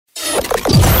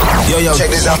Yo, check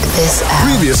this out.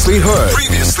 Previously heard.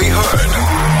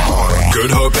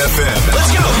 Good Hope FM.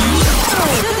 Let's go.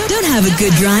 Don't have a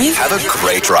good drive. Have a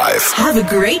great drive. Have a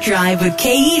great drive with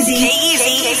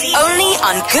Kyeezi. Only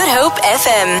on Good Hope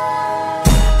FM.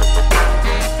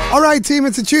 All right, team,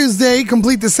 it's a Tuesday.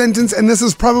 Complete the sentence, and this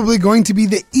is probably going to be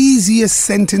the easiest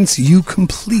sentence you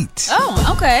complete.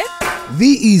 Oh, okay. The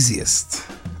easiest.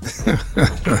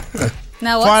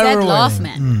 Now, what's Fire that away. laugh,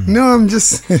 man? No, I'm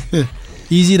just...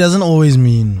 Easy doesn't always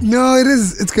mean No, it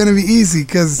is. It's going to be easy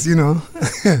because, you know.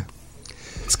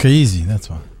 it's Kyeezi, that's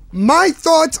why. My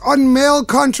thoughts on male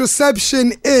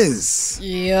contraception is...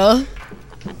 Yeah.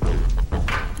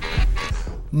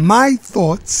 My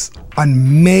thoughts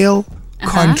on male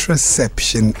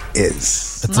contraception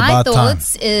is... It's My about time.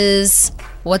 thoughts is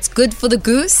what's good for the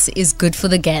goose is good for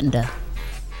the gander.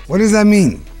 What does that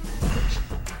mean?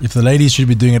 If the ladies should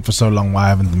be doing it for so long, why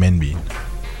haven't the men been?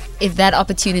 If that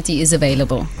opportunity is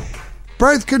available.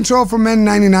 Birth control for men,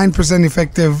 99%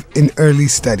 effective in early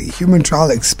study. Human trial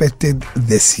expected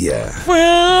this year.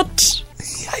 What?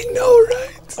 I know,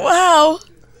 right? Wow.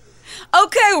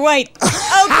 Okay, wait.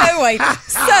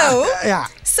 Yeah.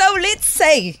 So let's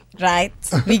say, right,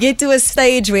 we get to a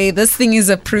stage where this thing is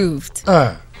approved.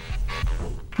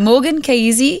 Morgan,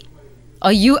 Kyeezi,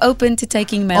 are you open to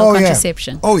taking male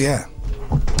contraception? Oh, yeah.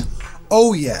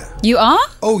 Oh, yeah. You are?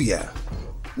 Oh, yeah.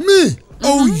 Me?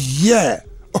 Oh, yeah.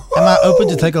 Am I open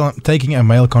to taking a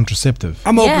male contraceptive?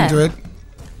 I'm Yeah.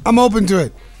 open to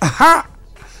it. Aha!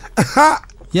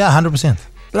 Yeah, 100%.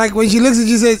 Like when she looks at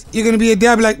you and says, you're going to be a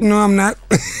dad, like, no, I'm not.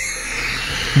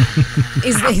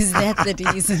 Is that the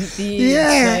reason?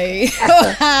 Yeah.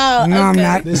 Wow. No, I'm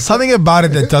not. There's something about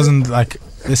it that doesn't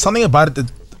there's something about it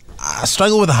that I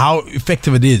struggle with how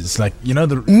effective it is. Like, you know,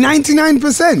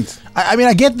 99%. I mean,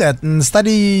 I get that. And the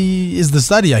study is the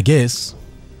study, I guess.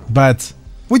 But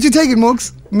Would you take it,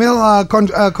 Mooks? Male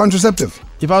contraceptive.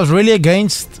 if I was really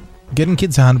against getting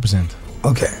kids, 100%.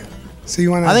 Okay. So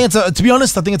you want I think to be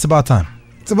honest, I think it's about time.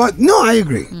 It's about... No, I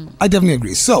agree. I definitely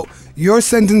agree. So, your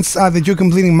sentence that you're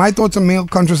completing, my thoughts on male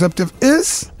contraceptive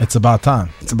is... It's about time.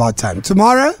 It's about time.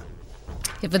 Tamara?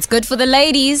 If it's good for the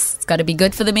ladies, it's got to be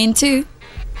good for the men too.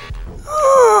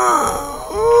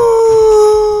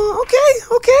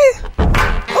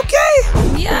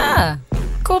 Okay. Yeah.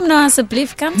 Kom nou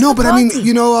asseblief, come to No, the but I mean, party.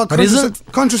 you know, But isn't-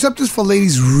 contraceptives for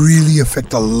ladies really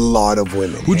affect a lot of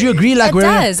women. Would you agree? Like, It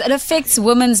does. It affects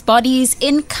women's bodies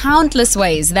in countless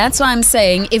ways. That's why I'm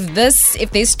saying if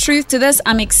there's truth to this,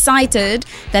 I'm excited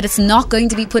that it's not going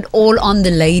to be put all on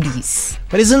the ladies.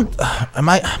 But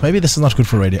maybe this is not good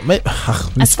for radio.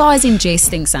 As far as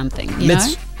ingesting something,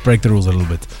 Let's break the rules a little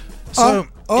bit. So,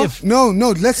 let's not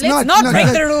break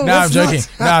the rules. No, I'm joking.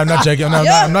 No, I'm not joking. No,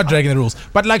 I'm not breaking the rules.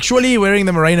 But like, surely wearing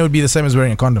the Morena would be the same as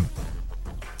wearing a condom.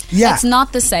 Yeah. It's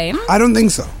not the same. I don't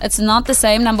think so. It's not the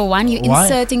same. Number one, you're Why?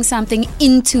 inserting something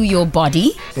into your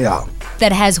body Yeah.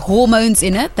 that has hormones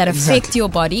in it that affect Exactly. your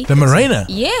body. The Morena?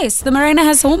 Yes, the Morena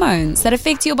has hormones that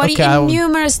affect your body Okay, in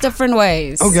numerous different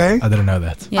ways. Okay. I didn't know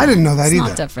that. I didn't know that it's either.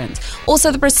 Not different.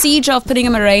 Also, the procedure of putting a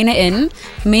Morena in,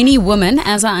 many women,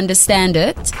 as I understand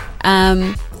it,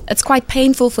 it's quite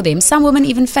painful for them. Some women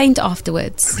even faint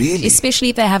afterwards. Really? Especially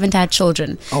if they haven't had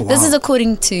children. Oh, This wow. is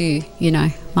according to,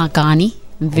 Margani.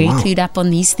 Very wow. clued up on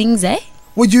these things, eh?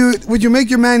 Would you make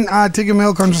your man take a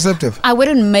male contraceptive? I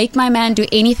wouldn't make my man do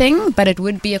anything, but it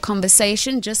would be a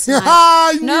conversation just like...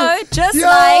 Hey,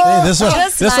 this one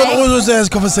always has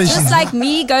conversations. Just like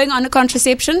me going on a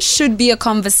contraception should be a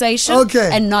conversation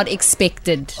and not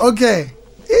expected. Okay.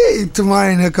 Hey, tomorrow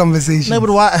in a conversation. No,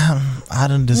 but why? I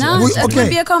don't disagree. No, Would- that okay.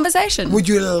 would be a conversation. Would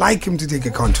you like him to take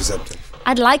a contraceptive?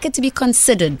 I'd like it to be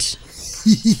considered.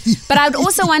 But I would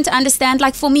also want to understand,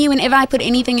 like for me, whenever I put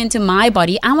anything into my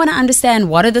body, I want to understand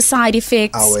what are the side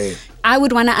effects. I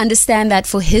would want to understand that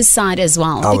for his side as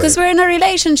well. Because we're in a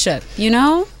relationship,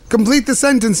 Complete the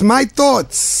sentence. My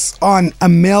thoughts on a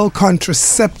male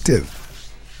contraceptive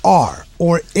are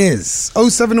or is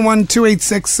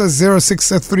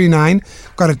 071-286-0639.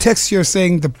 Got a text here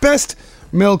saying the best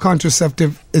male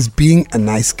contraceptive is being a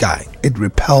nice guy. It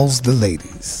repels the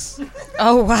ladies.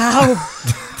 Oh, wow.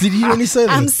 Did he really say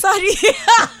that? I'm sorry.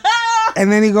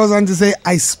 And then he goes on to say,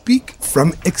 I speak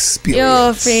from experience.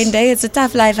 Yo, friend, it's a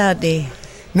tough life out there.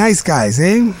 Nice guys,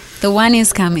 eh? The one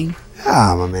is coming.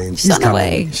 Ah, my man. She's on her coming.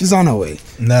 way. She's on her way.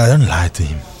 No, don't lie to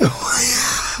him.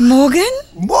 Morgan?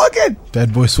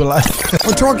 Bad boys for life.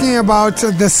 We're talking about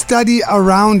the study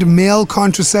around male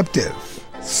contraceptive.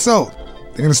 So,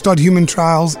 they're going to start human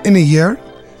trials in a year,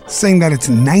 saying that it's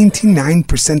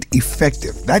 99%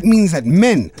 effective. That means that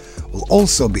men will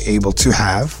also be able to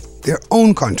have their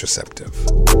own contraceptive.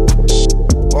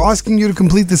 We're asking you to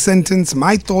complete the sentence.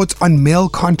 My thoughts on male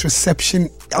contraception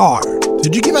are.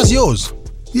 Did you give us yours?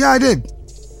 Yeah, I did.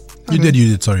 You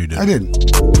did. Sorry, you did. I did.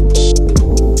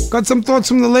 Got some thoughts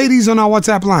from the ladies on our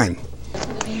WhatsApp line.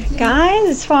 Guys,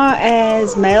 as far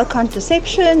as male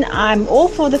contraception, I'm all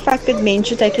for the fact that men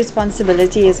should take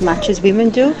responsibility as much as women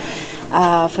do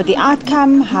for the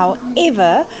outcome.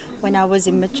 However, when I was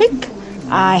in matric,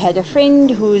 I had a friend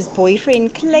whose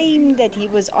boyfriend claimed that he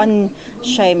was on,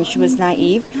 shame, she was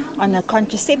naive, on a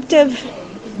contraceptive.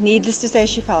 Needless to say,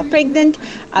 she fell pregnant.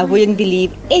 I wouldn't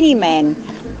believe any man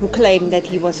who claimed that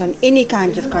he was on any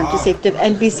kind of contraceptive.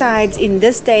 And besides, in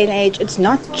this day and age, it's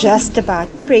not just about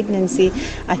pregnancy.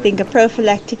 I think a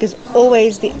prophylactic is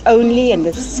always the only and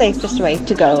the safest way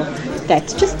to go.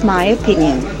 That's just my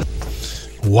opinion.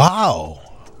 Wow.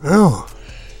 Oh.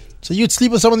 So you'd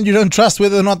sleep with someone that you don't trust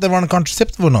whether or not they're on a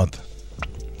contraceptive or not?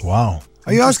 Wow.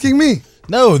 Are you asking me?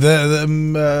 No,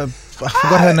 I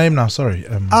forgot her name now, sorry.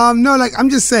 No, like,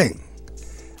 I'm just saying.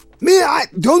 Me, I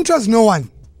don't trust no one.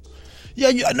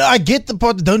 Yeah, no, I get the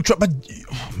part. Don't trust, but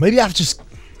maybe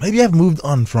I've moved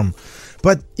on from.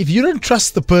 But if you don't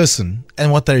trust the person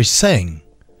and what they're saying,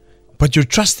 but you're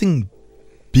trusting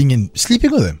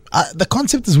sleeping with them, the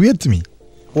concept is weird to me.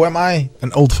 Or am I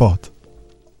an old fart?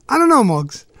 I don't know,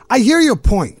 Moggs. I hear your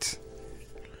point.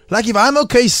 Like if I'm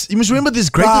okay, you must remember there's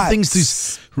greater things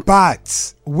to.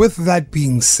 But with that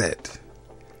being said,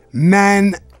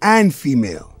 man and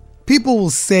female, people will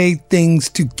say things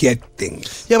to get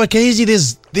things. Yeah, but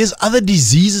Kyeezi, there's other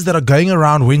diseases that are going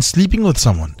around when sleeping with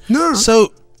someone. No.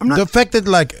 So the fact that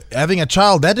like having a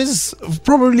child, that is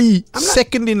probably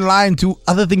second in line to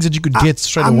other things that you could get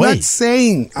straight away.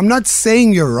 I'm not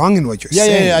saying you're wrong in what you're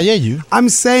saying. Yeah, I hear you. I'm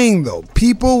saying though,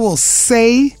 people will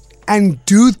say and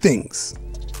do things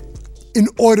in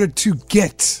order to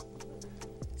get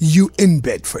you in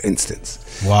bed, for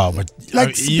instance. Wow, but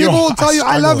like people will tell you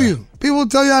I love you. People will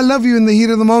tell you I love you in the heat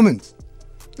of the moment.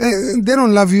 They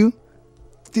don't love you.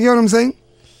 Do you hear what I'm saying?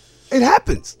 It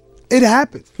happens. It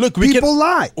happens. Look, people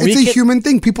lie. It's a human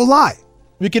thing. People lie.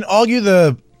 We can argue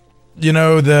the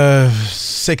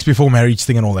sex before marriage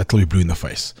thing and all that till we blue in the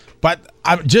face. But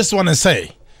I just want to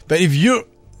say that if you're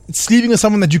sleeping with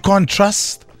someone that you can't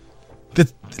trust,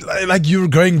 that like you're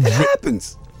going. It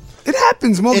happens. It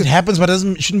happens, Morgan. It happens, but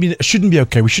shouldn't be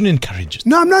okay. We shouldn't encourage it.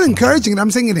 No, I'm not encouraging it.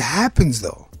 I'm saying it happens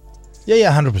though.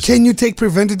 Yeah, 100%. Can you take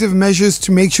preventative measures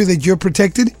to make sure that you're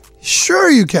protected? Sure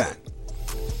you can.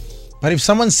 But if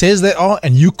someone says they are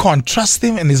and you can't trust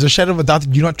them and there's a shadow of a doubt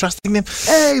that you're not trusting them,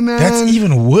 hey man, that's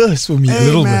even worse for me a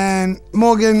little bit.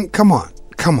 Morgan, come on.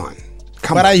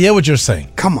 But I hear what you're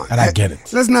saying. Come on. And I get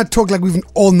it. Let's not talk like we've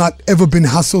all not ever been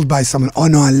hustled by someone. Oh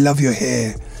no, I love your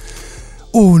hair.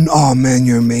 Oh man,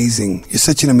 you're amazing. You're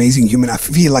such an amazing human. I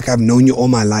feel like I've known you all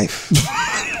my life.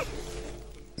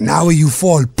 Now you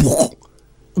fall.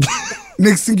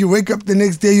 Next thing you wake up the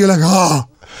next day, you're like,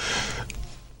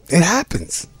 It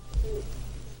happens.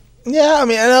 Yeah, I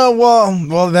mean,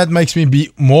 well, that makes me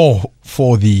be more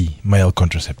for the male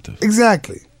contraceptive.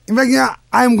 Exactly. In fact, yeah,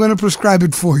 I'm going to prescribe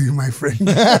it for you, my friend.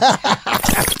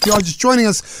 If you're just joining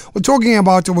us,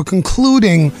 we're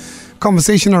concluding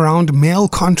conversation around male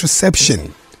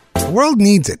contraception. The world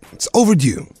needs it. It's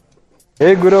overdue.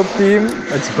 Hey, good up team.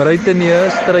 It's Brighton here,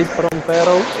 straight from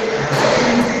Peru.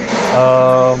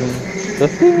 The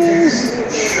thing is,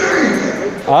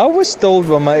 I was told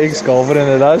by my ex-girlfriend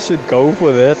that I should go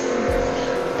for that,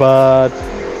 but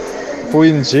for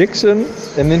injection,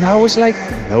 and then I was like,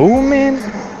 no man,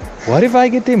 what if I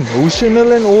get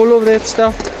emotional and all of that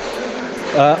stuff?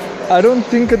 I don't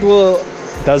think it will.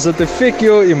 Does it affect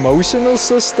your emotional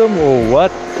system or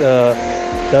what?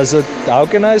 Does it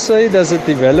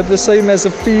develop the same as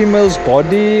a female's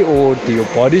body, or do your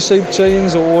body shape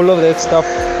change or all of that stuff?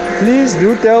 Please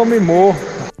do tell me more.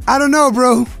 I don't know,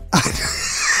 bro. I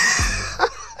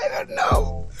don't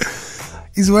know.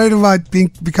 He's worried about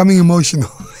becoming emotional.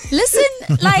 Listen,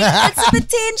 like, it's a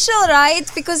potential, right?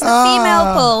 Because the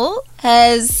female pill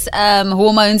has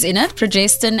hormones in it,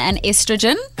 progesterone and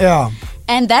estrogen. Yeah.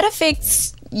 And that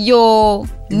affects your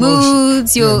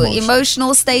moods, your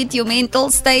emotional state, your mental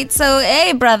state. So,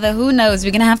 hey, brother, who knows?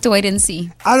 We're going to have to wait and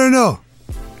see. I don't know.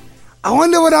 I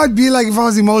wonder what I'd be like if I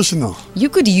was emotional. You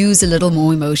could use a little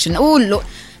more emotion. Oh, look.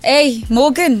 Hey,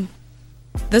 Morgan.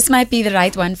 This might be the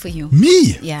right one for you.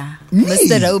 Me? Yeah. Me?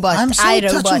 Mr. Robot. I'm so in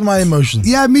touch with my emotions.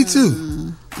 Yeah, me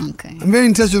too. Okay. I'm very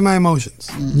in touch with my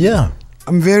emotions. Yeah.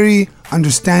 I'm very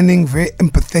understanding, very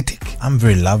empathetic. I'm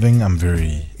very loving. I'm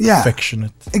very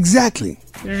affectionate. Exactly.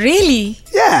 Really?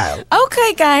 Yeah.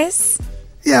 Okay, guys.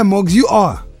 Yeah, Morgs, you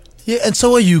are. Yeah, and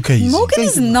so are you, Kyeezi. Morgan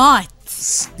is not.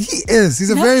 He is. He's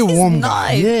a very warm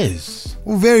guy. Yes.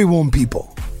 We're very warm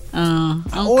people. I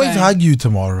always hug you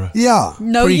tomorrow. Yeah.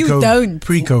 No, you don't.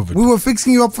 Pre-COVID. We were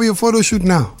fixing you up for your photo shoot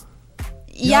now.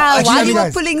 Yeah, actually, why you were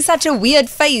guys- pulling such a weird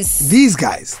face? These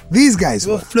guys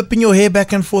You're were. flipping your hair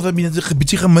back and forth. I mean, it's a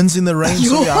beetje gemins in the rain.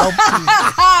 So you help.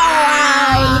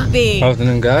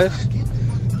 Afternoon, guys.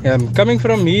 Yeah, coming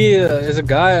from me as a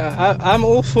guy, I'm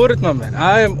all for it, my man.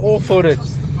 I am all for it.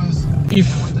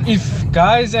 If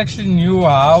guys actually knew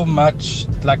how much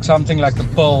like something like the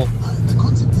pill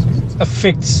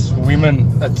affects women,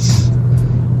 it's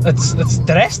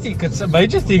drastic. It's a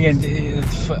major thing,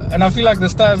 and I feel like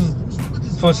this time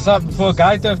for a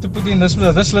guy to have to put in this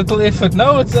little effort,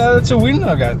 no, it's a win,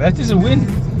 okay? That is a win.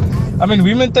 I mean,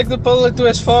 women take the pill to go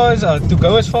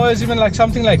as far as even like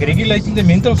something like regulating the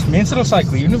menstrual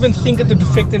cycle. You don't even think it would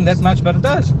affect them that much, but it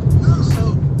does.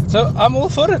 So I'm all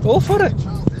for it.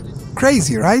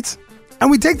 Crazy, right?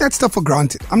 And we take that stuff for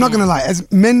granted. I'm not going to lie. As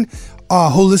men,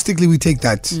 holistically, we take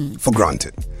that for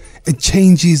granted. It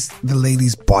changes the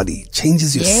lady's body,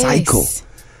 changes your cycle.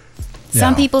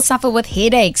 Some people suffer with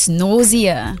headaches,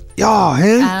 nausea, Yeah,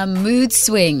 hey? mood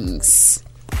swings.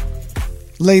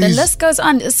 Ladies. The list goes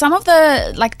on. Some of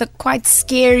the quite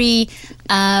scary,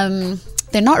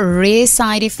 they're not rare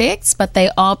side effects, but they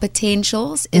are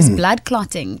potentials, is blood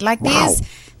clotting. Like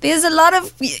there's a lot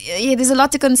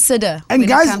to consider. And when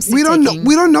guys, it comes to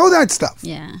we don't know that stuff.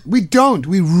 Yeah. We don't.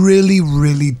 We really,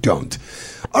 really don't.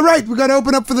 All right, we got to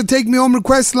open up for the Take Me Home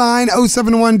request line,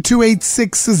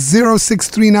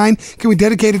 071-286-0639. Can we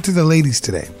dedicate it to the ladies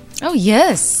today? Oh,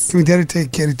 yes. Can we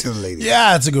dedicate it to the ladies?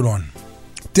 Yeah, it's a good one.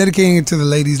 Dedicating it to the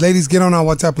ladies. Ladies, get on our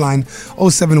WhatsApp line,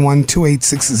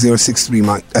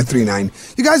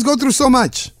 071-286-0639. You guys go through so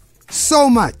much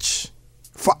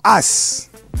for us.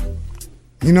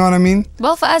 You know what I mean?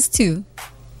 Well, for us too,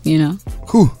 you know.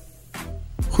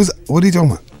 What are you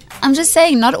talking about? I'm just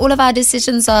saying, not all of our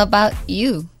decisions are about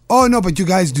you. Oh, no, but you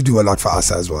guys do a lot for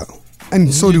us as well.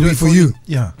 And so do You we it for you.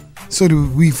 Yeah. So do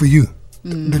we for you.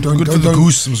 Good for the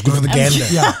goose. It was good for the gander.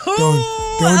 Yeah,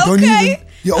 don't even.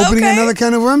 You're opening another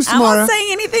can of worms tomorrow. I'm not saying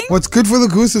anything. What's good for the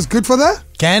goose is good for the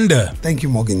Gander. Thank you,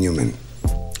 Morgan Newman.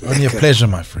 Only a pleasure,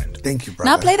 my friend. Thank you, brother.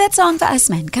 Now play that song for us,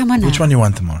 man. Come on now. Which one you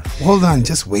want tomorrow? Hold on,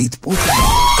 just wait. Both of them.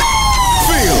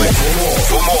 Feel it.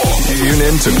 For more, tune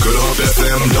in to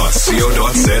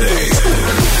goodhopefm.co.za.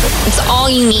 It's all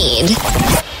you need.